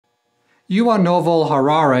Yuval Noah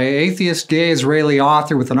Harari, atheist gay Israeli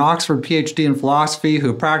author with an Oxford PhD in philosophy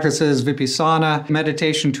who practices vipassana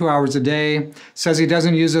meditation 2 hours a day, says he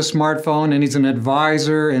doesn't use a smartphone and he's an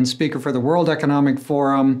advisor and speaker for the World Economic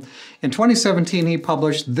Forum. In 2017, he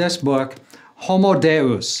published this book, Homo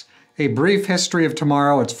Deus, A Brief History of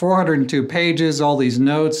Tomorrow. It's 402 pages, all these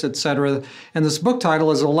notes, etc. And this book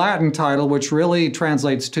title is a Latin title, which really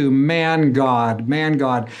translates to man God, man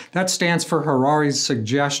God. That stands for Harari's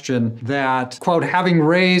suggestion that, quote, having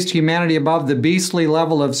raised humanity above the beastly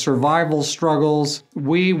level of survival struggles,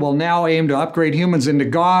 we will now aim to upgrade humans into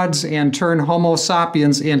gods and turn Homo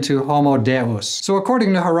sapiens into Homo Deus. So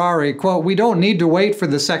according to Harari, quote, we don't need to wait for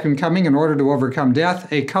the second coming in order to overcome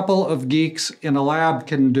death. A couple of geeks in a lab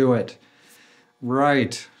can do it.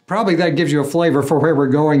 Right. Probably that gives you a flavor for where we're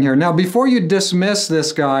going here. Now, before you dismiss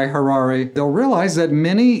this guy, Harari, they'll realize that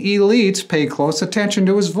many elites pay close attention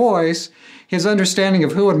to his voice. His understanding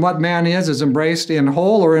of who and what man is embraced in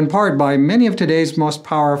whole or in part by many of today's most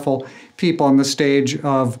powerful people on the stage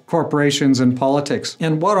of corporations and politics.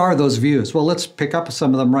 And what are those views? Well, let's pick up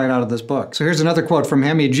some of them right out of this book. So here's another quote from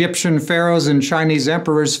him. Egyptian pharaohs and Chinese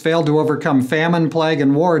emperors failed to overcome famine, plague,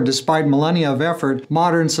 and war despite millennia of effort.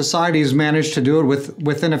 Modern societies managed to do it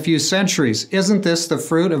within a few centuries. Isn't this the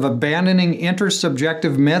fruit of abandoning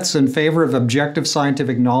intersubjective myths in favor of objective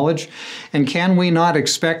scientific knowledge? And can we not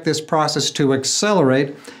expect this process to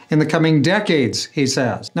accelerate in the coming decades, he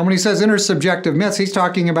says. Now, when he says intersubjective myths, he's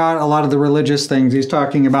talking about a lot of the religious things. He's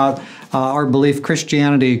talking about our belief,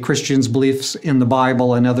 Christianity, Christians' beliefs in the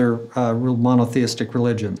Bible and other monotheistic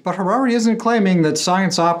religions. But Harari isn't claiming that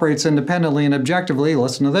science operates independently and objectively.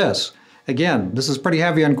 Listen to this. Again, this is pretty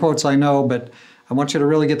heavy on quotes, I know, but I want you to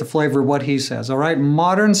really get the flavor of what he says, all right?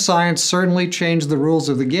 Modern science certainly changed the rules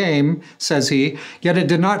of the game, says he, yet it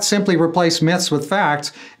did not simply replace myths with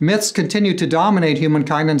facts. Myths continue to dominate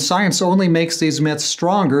humankind, and science only makes these myths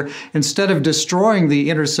stronger. Instead of destroying the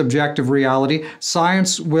intersubjective reality,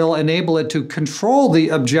 science will enable it to control the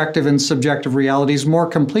objective and subjective realities more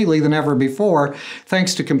completely than ever before.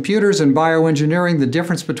 Thanks to computers and bioengineering, the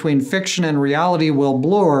difference between fiction and reality will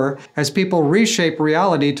blur as people reshape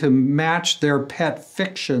reality to match their pet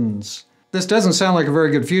fictions. This doesn't sound like a very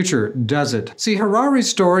good future, does it? See, Harari's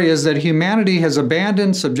story is that humanity has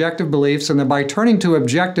abandoned subjective beliefs and that by turning to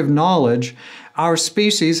objective knowledge, our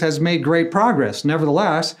species has made great progress.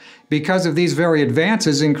 Nevertheless, because of these very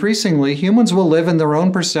advances, increasingly humans will live in their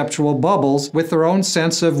own perceptual bubbles with their own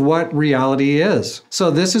sense of what reality is. So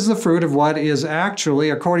this is the fruit of what is actually,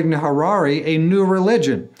 according to Harari, a new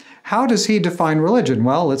religion. How does he define religion?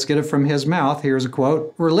 Well, let's get it from his mouth. Here's a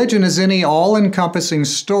quote. Religion is any all-encompassing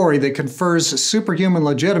story that confers superhuman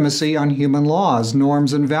legitimacy on human laws,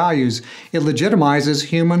 norms, and values. It legitimizes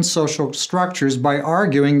human social structures by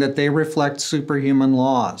arguing that they reflect superhuman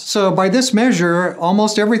laws. So by this measure,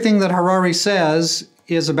 almost everything that Harari says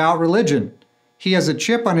is about religion. He has a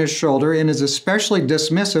chip on his shoulder and is especially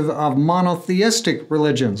dismissive of monotheistic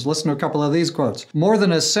religions. Listen to a couple of these quotes. More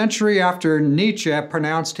than a century after Nietzsche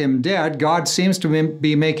pronounced him dead, God seems to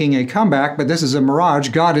be making a comeback, but this is a mirage.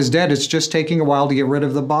 God is dead. It's just taking a while to get rid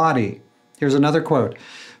of the body. Here's another quote.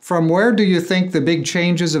 From where do you think the big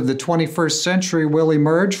changes of the 21st century will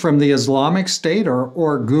emerge? From the Islamic State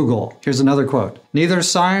or Google? Here's another quote. Neither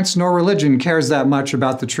science nor religion cares that much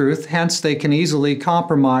about the truth, hence they can easily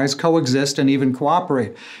compromise, coexist, and even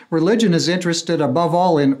cooperate. Religion is interested above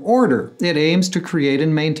all in order. It aims to create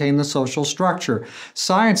and maintain the social structure.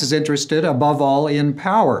 Science is interested above all in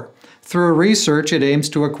power. Through research, it aims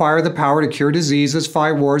to acquire the power to cure diseases,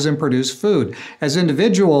 fight wars, and produce food. As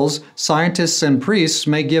individuals, scientists and priests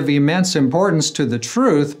may give immense importance to the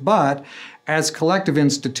truth, but as collective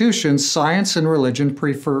institutions, science and religion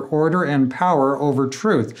prefer order and power over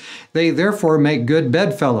truth. They therefore make good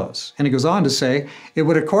bedfellows. And he goes on to say, it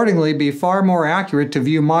would accordingly be far more accurate to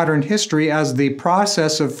view modern history as the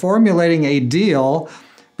process of formulating a deal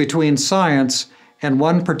between science and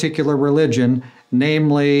one particular religion,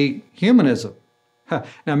 namely humanism.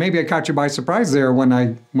 Now, maybe I caught you by surprise there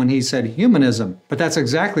when he said humanism, but that's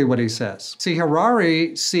exactly what he says. See,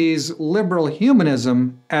 Harari sees liberal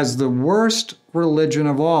humanism as the worst religion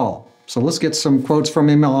of all. So let's get some quotes from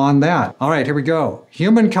him on that. All right, here we go.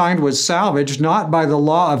 Humankind was salvaged not by the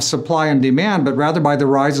law of supply and demand, but rather by the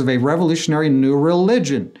rise of a revolutionary new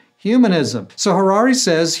religion, humanism. So Harari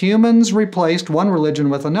says humans replaced one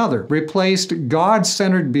religion with another, replaced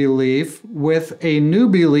God-centered belief with a new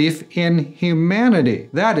belief in humanity.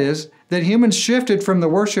 That is, that humans shifted from the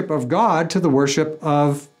worship of God to the worship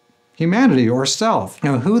of humanity or self.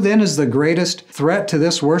 Now, who then is the greatest threat to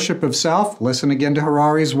this worship of self? Listen again to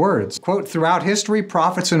Harari's words. Quote, throughout history,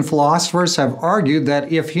 prophets and philosophers have argued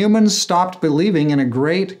that if humans stopped believing in a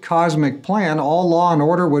great cosmic plan, all law and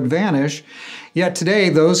order would vanish. Yet today,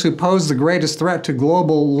 those who pose the greatest threat to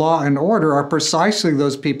global law and order are precisely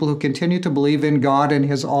those people who continue to believe in God and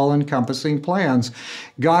his all-encompassing plans.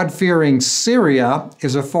 God-fearing Syria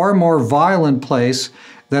is a far more violent place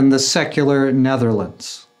than the secular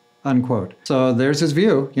Netherlands. Unquote. So there's his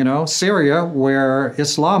view. Syria, where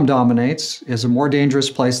Islam dominates, is a more dangerous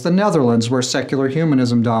place than Netherlands, where secular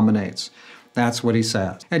humanism dominates. That's what he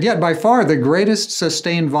says. And yet, by far, the greatest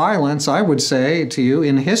sustained violence, I would say to you,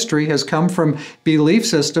 in history has come from belief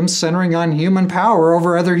systems centering on human power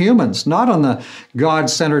over other humans, not on the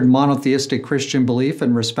God-centered monotheistic Christian belief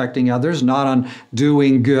and respecting others, not on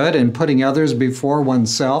doing good and putting others before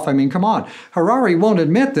oneself. I mean, come on. Harari won't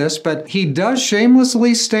admit this, but he does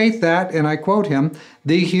shamelessly state that, and I quote him,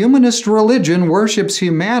 the humanist religion worships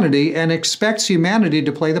humanity and expects humanity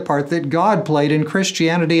to play the part that God played in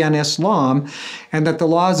Christianity and Islam, and that the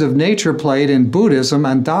laws of nature played in Buddhism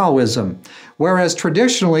and Taoism. Whereas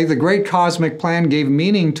traditionally the great cosmic plan gave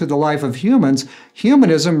meaning to the life of humans,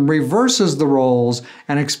 humanism reverses the roles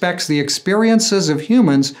and expects the experiences of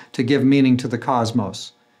humans to give meaning to the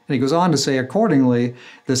cosmos. And he goes on to say, accordingly,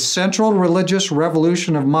 the central religious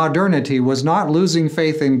revolution of modernity was not losing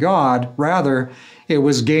faith in God, rather, it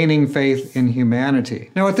was gaining faith in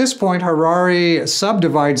humanity. Now, at this point, Harari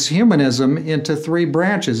subdivides humanism into three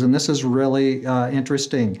branches, and this is really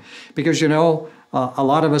interesting because, a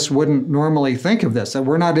lot of us wouldn't normally think of this, that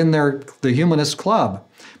we're not in the humanist club.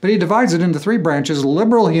 But he divides it into three branches: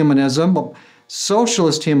 liberal humanism,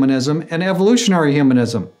 socialist humanism, and evolutionary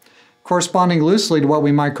humanism, corresponding loosely to what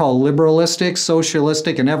we might call liberalistic,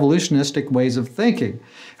 socialistic, and evolutionistic ways of thinking.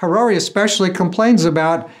 Harari especially complains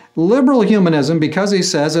about liberal humanism because he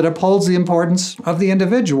says it upholds the importance of the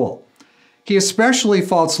individual. He especially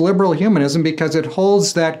faults liberal humanism because it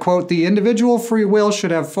holds that, quote, the individual free will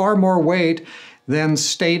should have far more weight than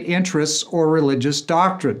state interests or religious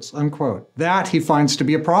doctrines, unquote. That he finds to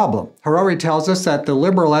be a problem. Harari tells us that the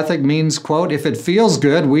liberal ethic means, quote, if it feels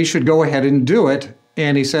good, we should go ahead and do it.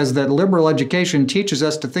 And he says that liberal education teaches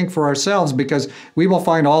us to think for ourselves because we will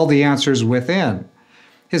find all the answers within.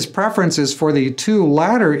 His preference is for the two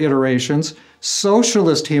latter iterations,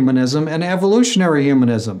 socialist humanism and evolutionary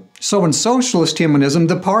humanism. So in socialist humanism,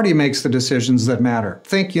 the party makes the decisions that matter.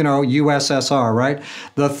 Think, USSR, right?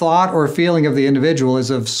 The thought or feeling of the individual is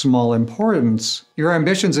of small importance. Your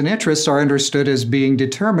ambitions and interests are understood as being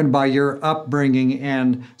determined by your upbringing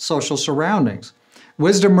and social surroundings.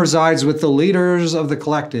 Wisdom resides with the leaders of the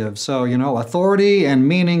collective. So, authority and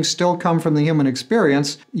meaning still come from the human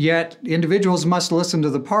experience, yet individuals must listen to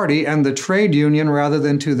the party and the trade union rather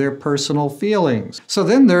than to their personal feelings. So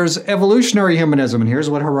then there's evolutionary humanism, and here's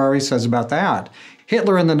what Harari says about that.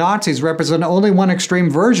 Hitler and the Nazis represent only one extreme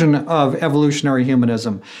version of evolutionary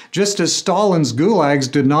humanism. Just as Stalin's gulags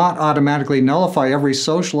did not automatically nullify every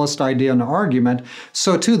socialist idea and argument,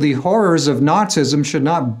 so too the horrors of Nazism should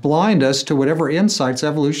not blind us to whatever insights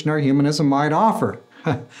evolutionary humanism might offer.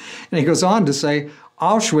 And he goes on to say,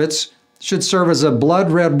 Auschwitz should serve as a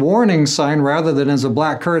blood-red warning sign rather than as a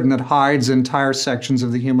black curtain that hides entire sections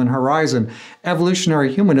of the human horizon.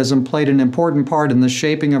 Evolutionary humanism played an important part in the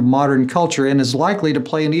shaping of modern culture and is likely to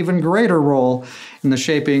play an even greater role in the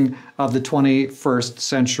shaping of the 21st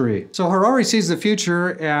century. So Harari sees the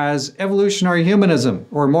future as evolutionary humanism,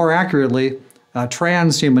 or more accurately,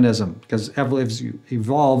 transhumanism, because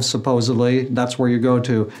evolve, supposedly, that's where you go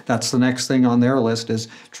to. That's the next thing on their list is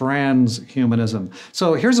transhumanism.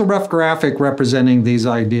 So here's a rough graphic representing these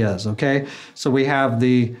ideas, okay? So we have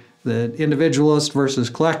the individualist versus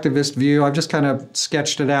collectivist view. I've just kind of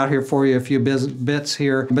sketched it out here for you, a few bits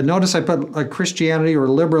here. But notice I put Christianity or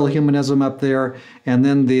liberal humanism up there, and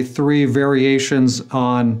then the three variations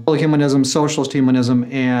on humanism, socialist humanism,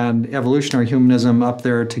 and evolutionary humanism up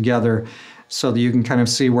there together, so that you can kind of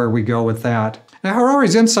see where we go with that. Now,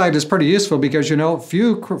 Harari's insight is pretty useful because,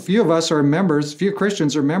 few of us are members, few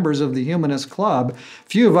Christians are members of the humanist club.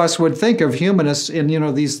 Few of us would think of humanists in,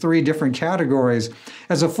 these three different categories.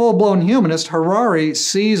 As a full-blown humanist, Harari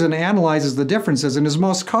sees and analyzes the differences, and his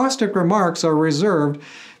most caustic remarks are reserved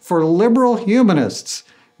for liberal humanists,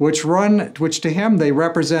 which to him, they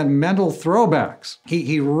represent mental throwbacks.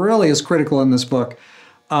 He really is critical in this book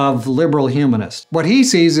of liberal humanists. What he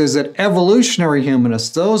sees is that evolutionary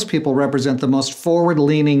humanists, those people represent the most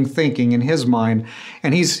forward-leaning thinking in his mind,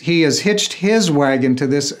 and he has hitched his wagon to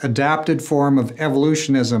this adapted form of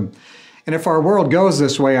evolutionism. And if our world goes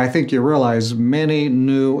this way, I think you realize many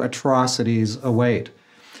new atrocities await.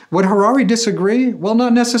 Would Harari disagree? Well,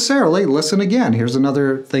 not necessarily. Listen again. Here's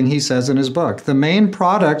another thing he says in his book. The main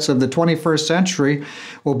products of the 21st century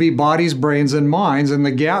will be bodies, brains, and minds, and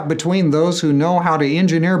the gap between those who know how to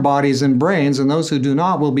engineer bodies and brains and those who do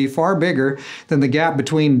not will be far bigger than the gap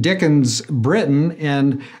between Dickens' Britain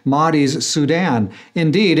and Mahdi's Sudan.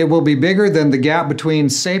 Indeed, it will be bigger than the gap between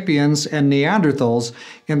sapiens and Neanderthals.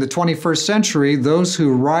 In the 21st century, those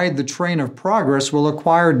who ride the train of progress will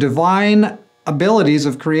acquire divine abilities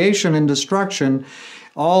of creation and destruction.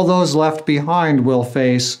 All those left behind will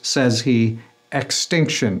face, says he,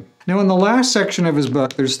 extinction. Now, in the last section of his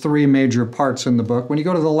book, there's three major parts in the book. When you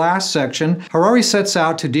go to the last section, Harari sets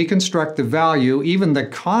out to deconstruct the value, even the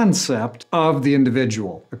concept, of the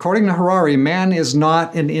individual. According to Harari, man is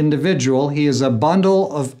not an individual. He is a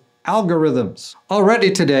bundle of algorithms.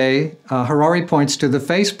 Already today, Harari points to the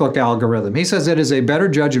Facebook algorithm. He says it is a better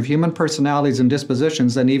judge of human personalities and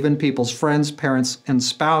dispositions than even people's friends, parents, and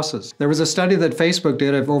spouses. There was a study that Facebook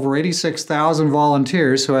did of over 86,000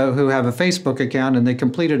 volunteers who have a Facebook account, and they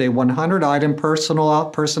completed a 100-item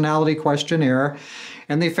personality questionnaire,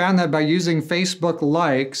 and they found that by using Facebook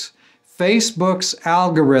likes, Facebook's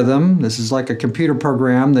algorithm, this is like a computer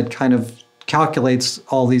program that kind of calculates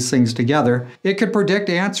all these things together, it could predict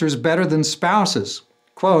answers better than spouses.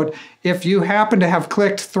 Quote, if you happen to have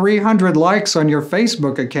clicked 300 likes on your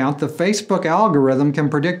Facebook account, the Facebook algorithm can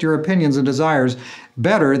predict your opinions and desires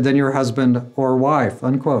better than your husband or wife,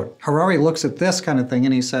 unquote. Harari looks at this kind of thing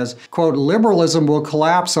and he says, quote, liberalism will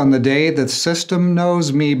collapse on the day the system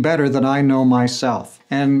knows me better than I know myself.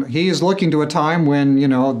 And he is looking to a time when, you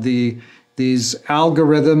know, these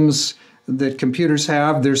algorithms that computers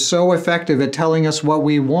have, they're so effective at telling us what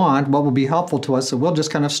we want, what will be helpful to us, that we'll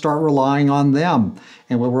just kind of start relying on them.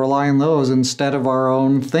 And we'll rely on those instead of our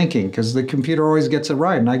own thinking, because the computer always gets it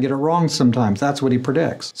right and I get it wrong sometimes. That's what he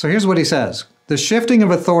predicts. So here's what he says. The shifting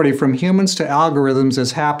of authority from humans to algorithms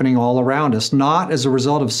is happening all around us, not as a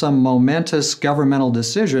result of some momentous governmental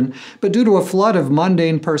decision, but due to a flood of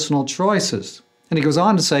mundane personal choices. And he goes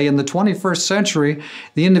on to say, in the 21st century,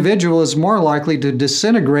 the individual is more likely to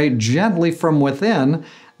disintegrate gently from within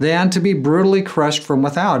than to be brutally crushed from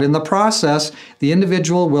without. In the process, the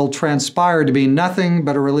individual will transpire to be nothing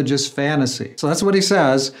but a religious fantasy. So that's what he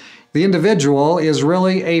says. The individual is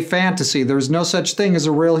really a fantasy. There's no such thing as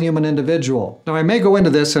a real human individual. Now, I may go into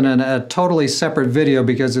this in a totally separate video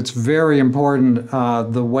because it's very important,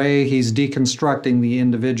 the way he's deconstructing the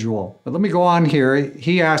individual. But let me go on here.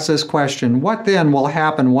 He asks this question, what then will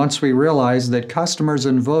happen once we realize that customers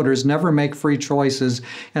and voters never make free choices,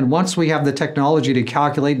 and once we have the technology to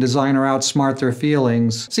calculate, design, or outsmart their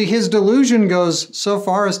feelings? See, his delusion goes so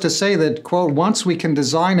far as to say that, quote, once we can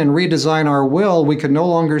design and redesign our will, we can no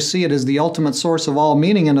longer see it as the ultimate source of all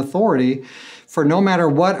meaning and authority, for no matter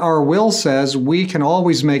what our will says, we can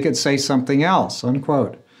always make it say something else,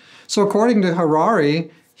 unquote. So according to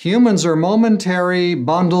Harari, humans are momentary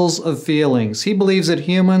bundles of feelings. He believes that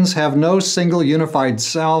humans have no single unified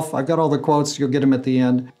self. I've got all the quotes, you'll get them at the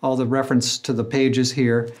end, all the reference to the pages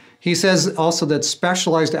here. He says also that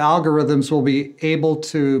specialized algorithms will be able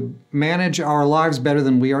to manage our lives better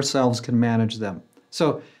than we ourselves can manage them.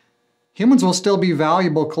 So humans will still be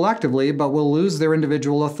valuable collectively, but will lose their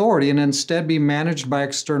individual authority and instead be managed by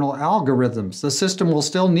external algorithms. The system will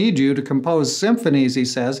still need you to compose symphonies, he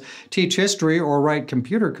says, teach history, or write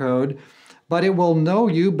computer code, but it will know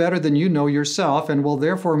you better than you know yourself and will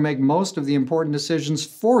therefore make most of the important decisions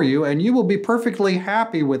for you, and you will be perfectly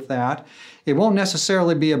happy with that. It won't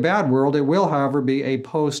necessarily be a bad world. It will, however, be a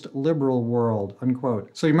post-liberal world, unquote.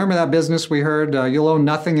 So you remember that business we heard, you'll own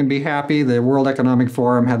nothing and be happy? The World Economic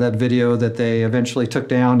Forum had that video that they eventually took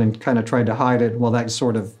down and kind of tried to hide it. Well, that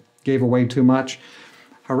sort of gave away too much.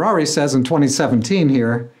 Harari says in 2017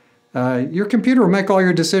 here, your computer will make all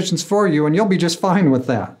your decisions for you and you'll be just fine with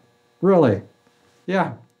that. Really?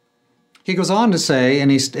 Yeah. He goes on to say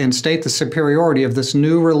and state the superiority of this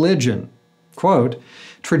new religion. Quote,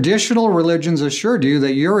 traditional religions assured you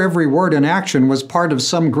that your every word and action was part of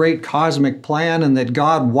some great cosmic plan and that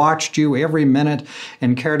God watched you every minute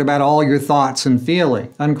and cared about all your thoughts and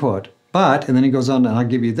feelings, unquote. But, and then he goes on, and I'll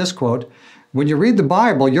give you this quote, when you read the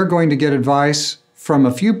Bible, you're going to get advice from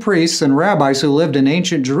a few priests and rabbis who lived in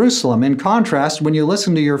ancient Jerusalem. In contrast, when you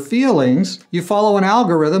listen to your feelings, you follow an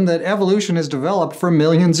algorithm that evolution has developed for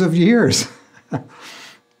millions of years.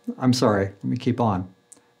 I'm sorry, let me keep on.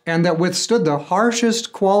 And that withstood the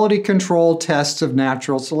harshest quality control tests of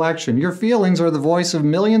natural selection. Your feelings are the voice of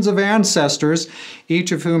millions of ancestors,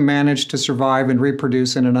 each of whom managed to survive and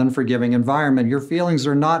reproduce in an unforgiving environment. Your feelings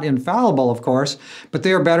are not infallible, of course, but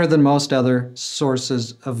they are better than most other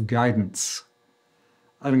sources of guidance,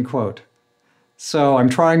 unquote. So I'm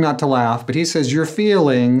trying not to laugh, but he says your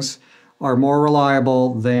feelings are more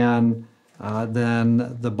reliable than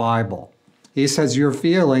the Bible. He says your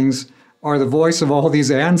feelings are the voice of all these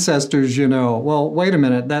ancestors, you know. Well, wait a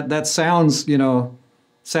minute, that sounds, you know,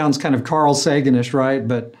 sounds kind of Carl Saganish, right?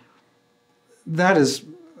 But that is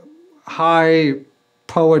high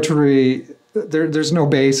poetry. There's no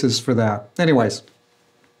basis for that. Anyways,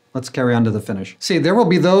 let's carry on to the finish. See, there will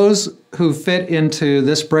be those who fit into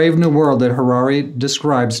this brave new world that Harari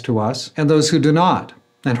describes to us, and those who do not.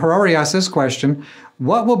 And Harari asks this question: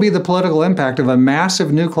 what will be the political impact of a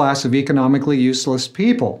massive new class of economically useless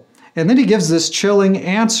people? And then he gives this chilling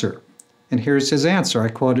answer. And here's his answer. I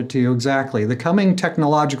quote it to you exactly. The coming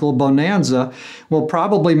technological bonanza will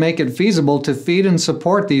probably make it feasible to feed and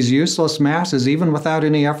support these useless masses even without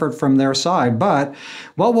any effort from their side. But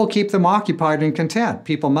what will keep them occupied and content?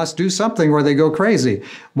 People must do something or they go crazy.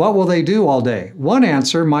 What will they do all day? One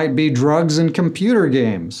answer might be drugs and computer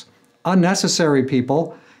games. Unnecessary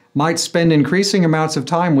people might spend increasing amounts of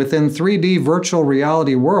time within 3D virtual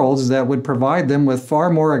reality worlds that would provide them with far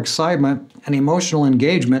more excitement and emotional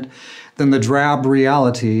engagement than the drab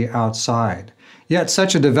reality outside. Yet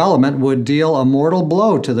such a development would deal a mortal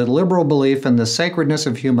blow to the liberal belief in the sacredness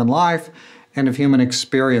of human life and of human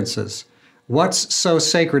experiences. What's so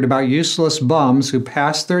sacred about useless bums who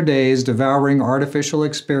pass their days devouring artificial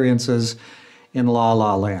experiences in La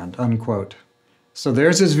La Land, unquote. So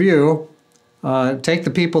there's his view. Take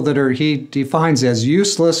the people that he defines as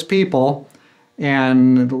useless people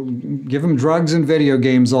and give them drugs and video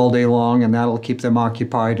games all day long, and that'll keep them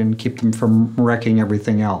occupied and keep them from wrecking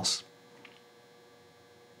everything else.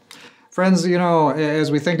 Friends, you know,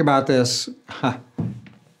 as we think about this,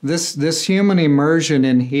 this human immersion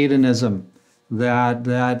in hedonism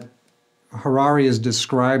that Harari is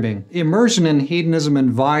describing, immersion in hedonism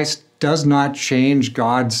and vice does not change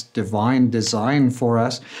God's divine design for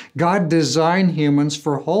us. God designed humans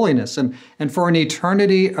for holiness and for an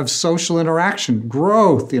eternity of social interaction,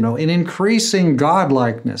 growth, you know, in increasing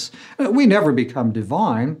godlikeness. We never become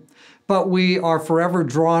divine, but we are forever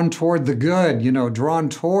drawn toward the good, you know, drawn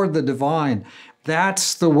toward the divine.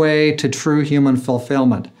 That's the way to true human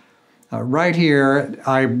fulfillment. Right here,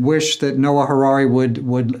 I wish that Noah Harari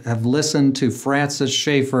would have listened to Francis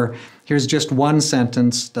Schaeffer. Here's just one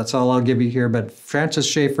sentence. That's all I'll give you here. But Francis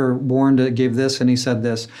Schaeffer gave this, and he said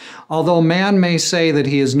this: although man may say that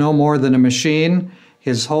he is no more than a machine,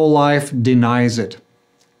 his whole life denies it.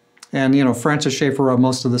 And, you know, Francis Schaeffer wrote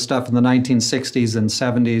most of the stuff in the 1960s and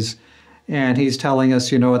 70s. And he's telling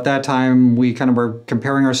us, you know, at that time, we kind of were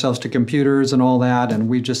comparing ourselves to computers and all that. And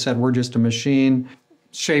we just said, we're just a machine.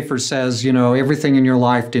 Schaeffer says, you know, everything in your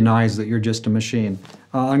life denies that you're just a machine.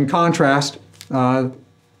 In contrast,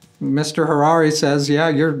 Mr. Harari says, yeah,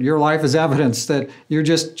 your life is evidence that you're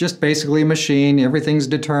just basically a machine. Everything's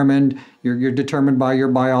determined. You're determined by your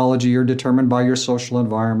biology. You're determined by your social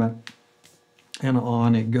environment. And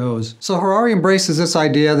on it goes. So Harari embraces this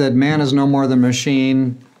idea that man is no more than a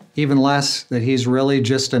machine, even less that he's really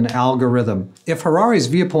just an algorithm. If Harari's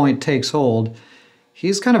viewpoint takes hold,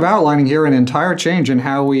 he's kind of outlining here an entire change in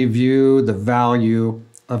how we view the value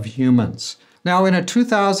of humans. Now, in a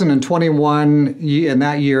 2021, in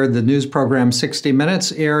that year, the news program 60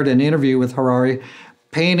 Minutes aired an interview with Harari,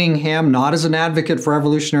 painting him not as an advocate for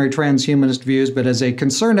evolutionary transhumanist views, but as a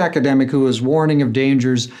concerned academic who was warning of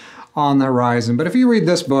dangers on the horizon. But if you read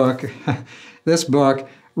this book,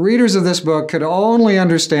 readers of this book could only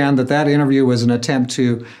understand that that interview was an attempt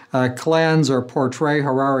to cleanse or portray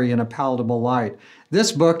Harari in a palatable light.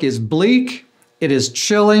 This book is bleak, it is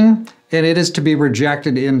chilling, and it is to be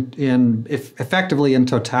rejected effectively in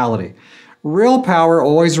totality. Real power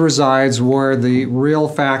always resides where the real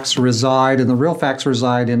facts reside, and the real facts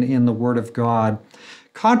reside in the Word of God.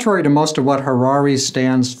 Contrary to most of what Harari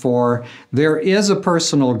stands for, there is a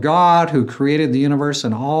personal God who created the universe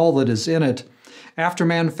and all that is in it. After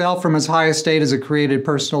man fell from his high estate as a created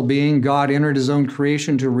personal being, God entered his own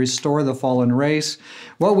creation to restore the fallen race.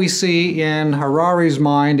 What we see in Harari's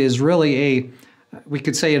mind is really we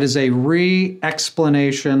could say it is a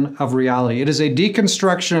re-explanation of reality. It is a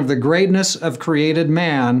deconstruction of the greatness of created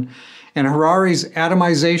man, and Harari's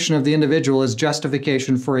atomization of the individual is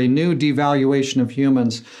justification for a new devaluation of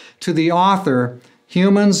humans. To the author,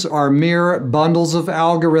 humans are mere bundles of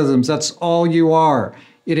algorithms. That's all you are.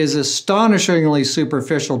 It is astonishingly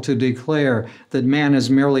superficial to declare that man is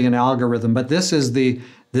merely an algorithm, but this is the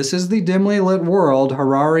dimly lit world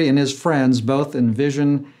Harari and his friends both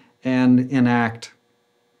envision and enact.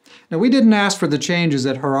 Now, we didn't ask for the changes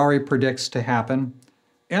that Harari predicts to happen,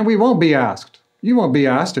 and we won't be asked. You won't be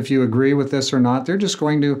asked if you agree with this or not. They're just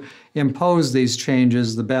going to impose these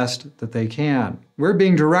changes the best that they can. We're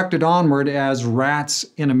being directed onward as rats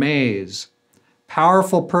in a maze.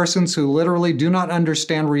 Powerful persons who literally do not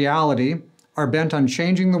understand reality are bent on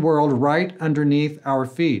changing the world right underneath our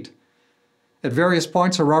feet. At various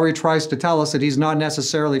points, Harari tries to tell us that he's not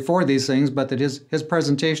necessarily for these things, but that his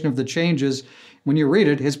presentation of the changes, when you read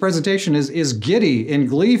it, his presentation is giddy and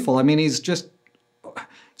gleeful. I mean, he's just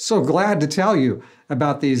so glad to tell you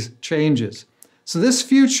about these changes. So this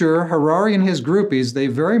future, Harari and his groupies, they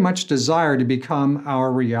very much desire to become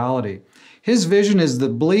our reality. His vision is the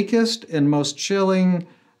bleakest and most chilling,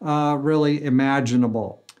 really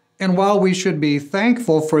imaginable. And while we should be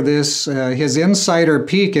thankful for this, his insider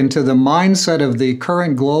peek into the mindset of the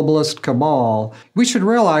current globalist cabal, we should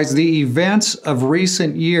realize the events of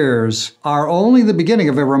recent years are only the beginning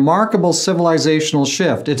of a remarkable civilizational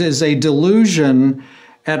shift. It is a delusion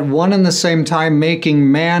at one and the same time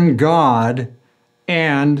making man God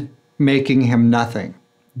and making him nothing.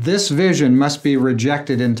 This vision must be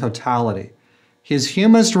rejected in totality. His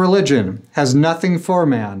humanist religion has nothing for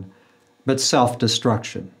man but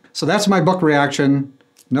self-destruction. So that's my book reaction.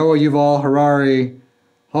 Noah Yuval Harari,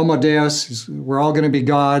 Homo Deus, we're all going to be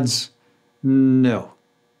gods. No.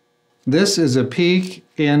 This is a peek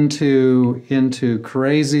into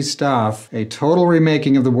crazy stuff, a total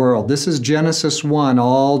remaking of the world. This is Genesis 1,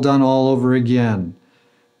 all done all over again.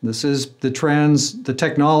 This is the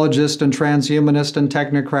technologists and transhumanists and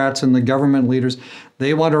technocrats and the government leaders.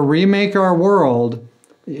 They want to remake our world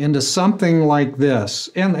into something like this.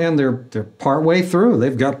 And they're partway through.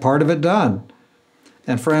 They've got part of it done.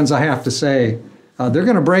 And friends, I have to say, they're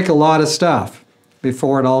going to break a lot of stuff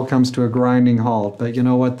before it all comes to a grinding halt. But you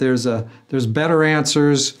know what? There's better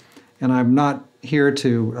answers, and I'm not here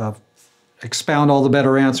to expound all the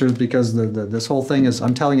better answers because this whole thing is,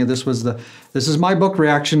 I'm telling you, this is my book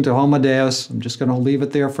reaction to Homo Deus. I'm just going to leave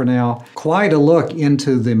it there for now. Quite a look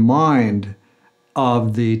into the mind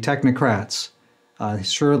of the technocrats.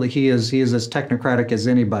 Surely he is as technocratic as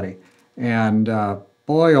anybody. And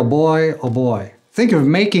boy, oh boy, oh boy. Think of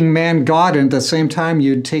making man God, and at the same time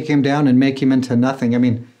you'd take him down and make him into nothing. I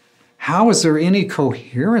mean, how is there any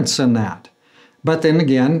coherence in that? But then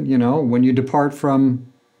again, you know, when you depart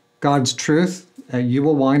from God's truth, you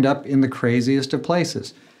will wind up in the craziest of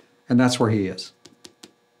places. And that's where he is.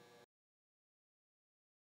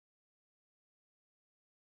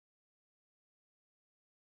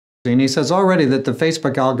 And he says already that the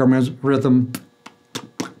Facebook algorithm,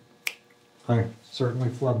 I certainly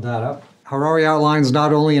flubbed that up. Harari outlines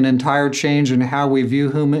not only an entire change in how we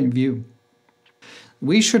view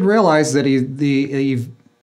We should realize that